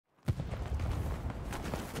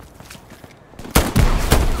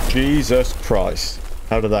Jesus Christ.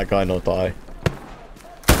 How did that guy not die?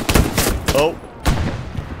 Oh.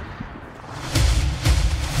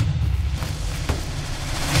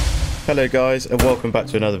 Hello guys, and welcome back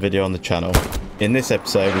to another video on the channel. In this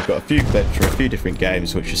episode we've got a few clips from a few different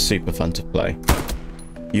games which are super fun to play.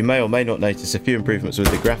 You may or may not notice a few improvements with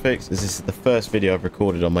the graphics, as this is the first video I've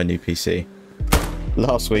recorded on my new PC.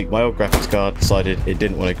 Last week my old graphics card decided it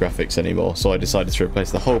didn't want graphics anymore, so I decided to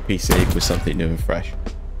replace the whole PC with something new and fresh.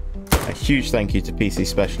 A huge thank you to PC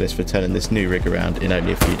Specialist for turning this new rig around in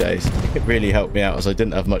only a few days. It really helped me out as I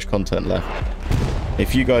didn't have much content left.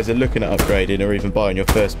 If you guys are looking at upgrading or even buying your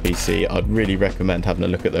first PC, I'd really recommend having a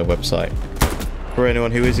look at their website. For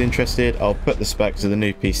anyone who is interested, I'll put the specs of the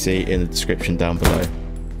new PC in the description down below.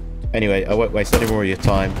 Anyway, I won't waste any more of your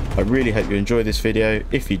time. I really hope you enjoy this video.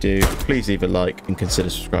 If you do, please leave a like and consider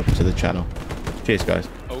subscribing to the channel. Cheers guys.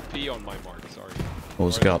 OP on my mark, sorry. What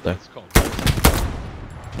was it got there?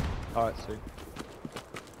 Alright, sweet.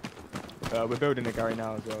 We're building a Gary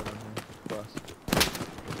now as well.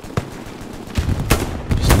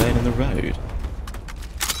 Just laying in the road.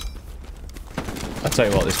 I tell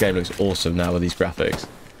you what, this game looks awesome now with these graphics.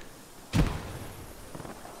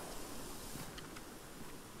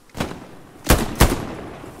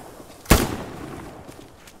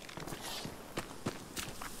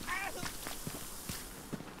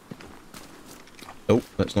 Oh,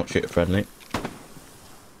 let's not shoot it friendly.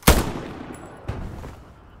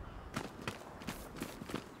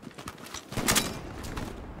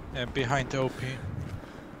 And behind the OP.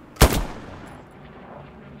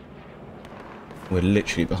 We're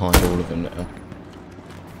literally behind all of them now.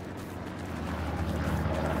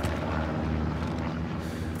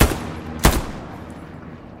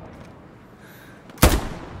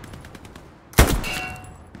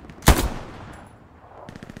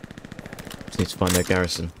 Just need to find their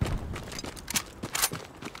garrison.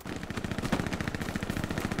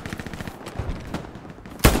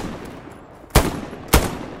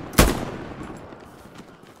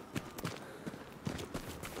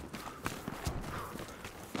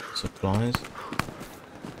 Supplies.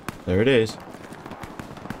 There it is.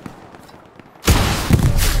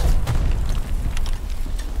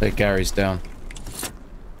 There, Gary's down.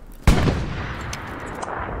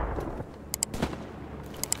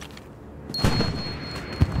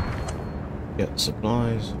 Get the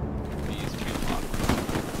supplies.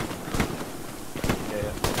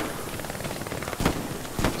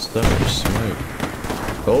 So much smoke.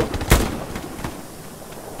 Oh.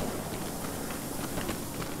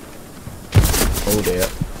 Oh dear.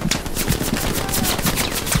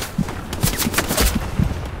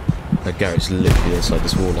 That Garrett's literally inside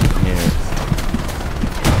this wall, I can hear it.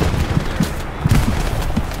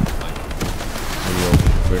 A real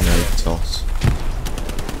grenade toss.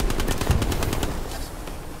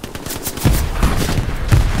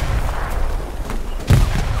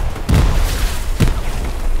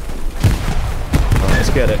 Right, let's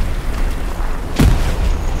get it.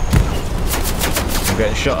 I'm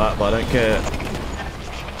getting shot at, but I don't care.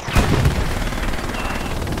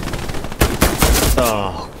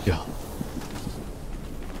 Oh, God.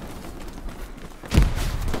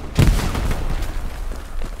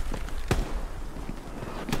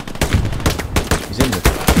 He's in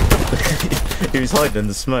the... He was hiding in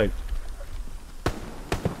the smoke.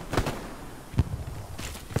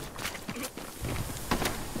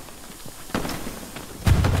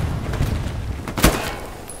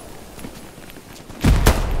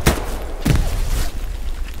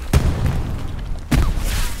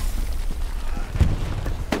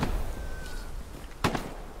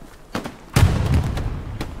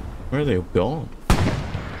 Where are they all gone?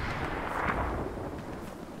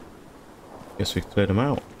 Guess we cleared them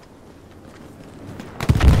out.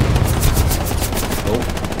 Oh.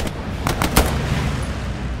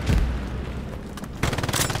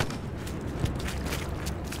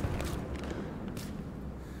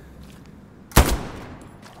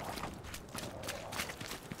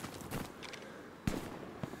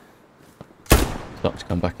 Start to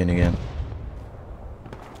come back in again.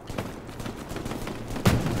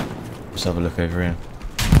 Let's have a look over here.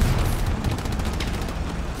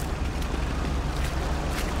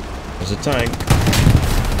 There's a tank.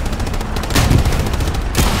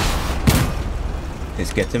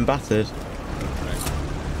 It's getting battered.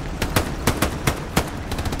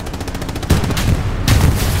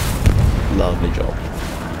 Lovely job.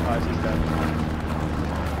 Nice, he's dead.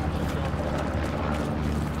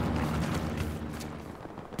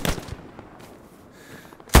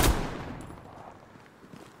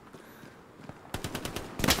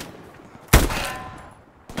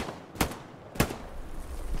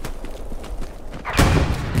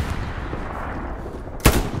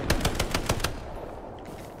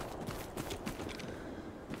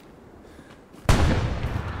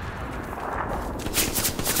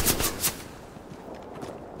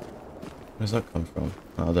 Where's that come from?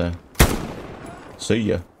 Oh, there. See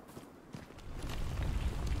ya.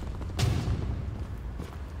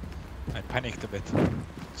 I panicked a bit.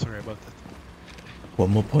 Sorry about that. One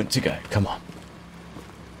more point to go. Come on.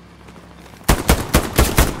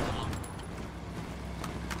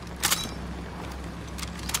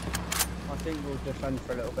 I think we'll defend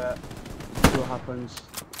for a little bit. See what happens.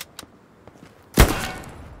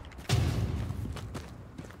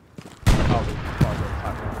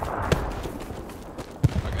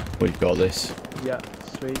 We've got this. Yeah,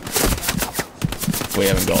 sweet. We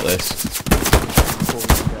haven't got this. Before we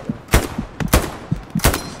can get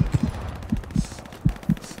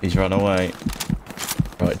there. He's run away.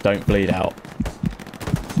 Right, don't bleed out.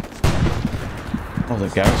 Oh, the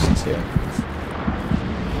garrison's here.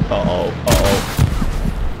 Uh-oh,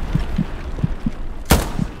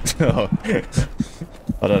 uh-oh.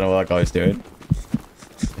 I don't know what that guy's doing.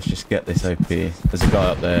 Let's just get this OP. There's a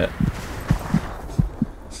guy up there.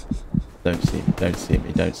 Don't see me, don't see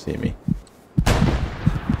me, don't see me. I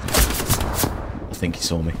think he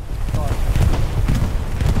saw me.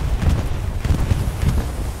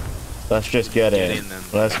 Let's just get in.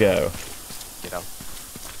 Let's go. Get out.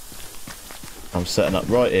 I'm setting up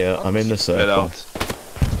right here. I'm in the circle. Get out.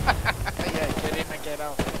 Yeah, get in and get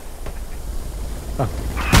out.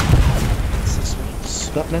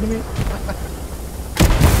 Is that an enemy?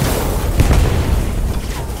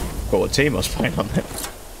 Got what team I was playing on there.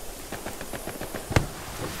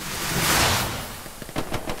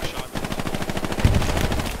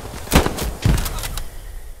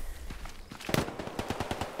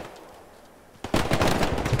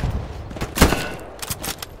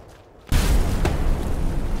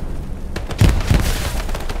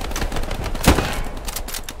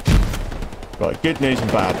 Right, good news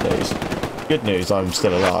and bad news. Good news, I'm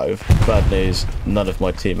still alive. Bad news, none of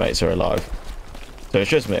my teammates are alive. So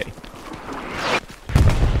it's just me.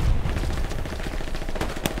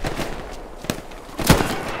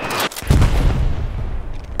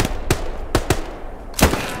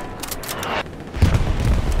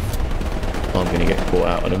 I'm gonna get caught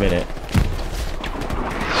out in a minute.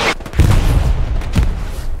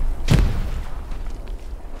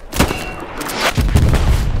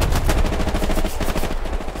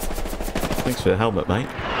 Thanks for the helmet, mate.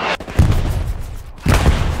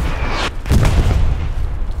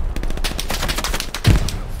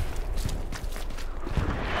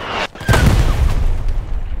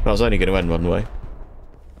 I was only going to end one way.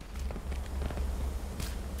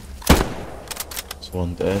 There's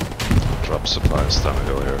one dead. Drop supplies down the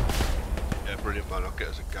hill here. Yeah, brilliant man, I'll get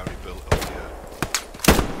us a Gary built up here.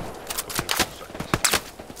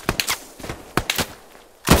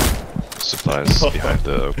 Supplies behind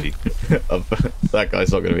the OP. That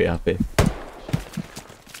guy's not going to be happy.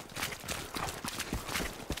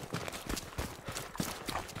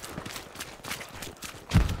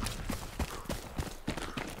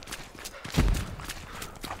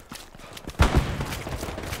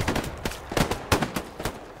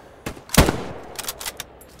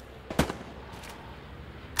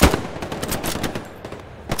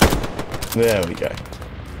 There we go.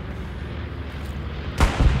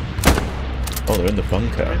 Oh, they're in the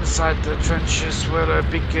bunker. Inside the trenches where a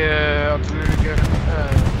big artillery gun,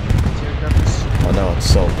 tear gun is. I know, it's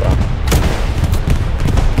sold that.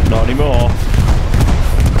 Not anymore.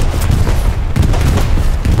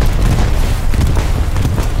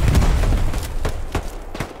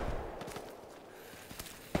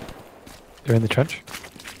 They're in the trench.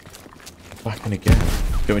 Back in again. Do you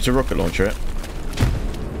want me to rocket launcher it?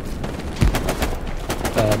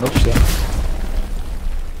 Not just yet.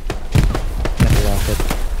 Never rocket.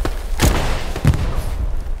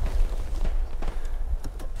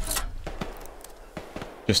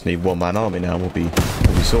 Just need one-man army now and we'll be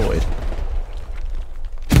sorted.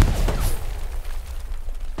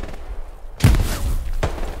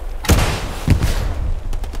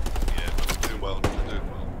 Yeah, we're doing well, we're doing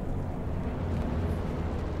well.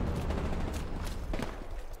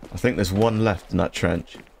 I think there's one left in that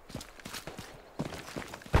trench.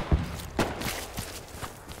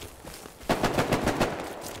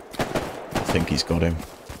 I think he's got him.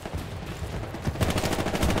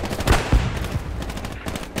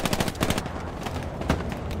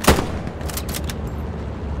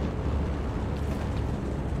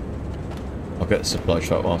 I'll get the supply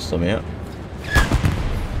truck whilst I'm here.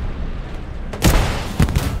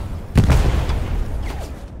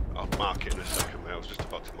 I'll mark it in a second, mate. I was just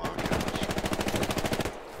about to mark it.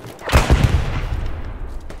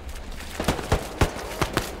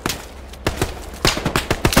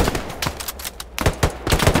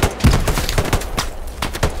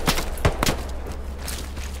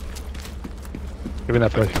 Even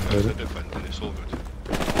that Defend, person did it. defend, and it's all good.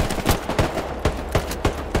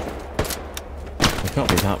 There can't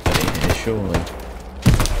be that many here, surely.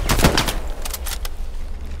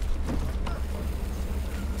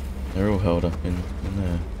 They're all held up in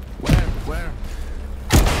there. Where?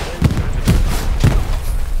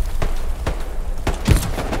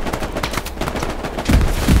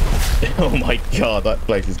 Oh my god, that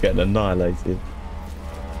place is getting annihilated.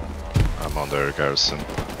 I'm on their garrison.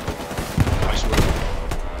 Nice work.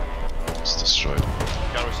 It's destroyed.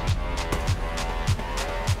 Garrison.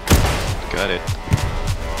 Got it.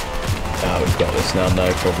 Ah, we've got this now,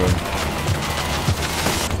 no problem.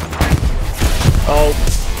 Oh,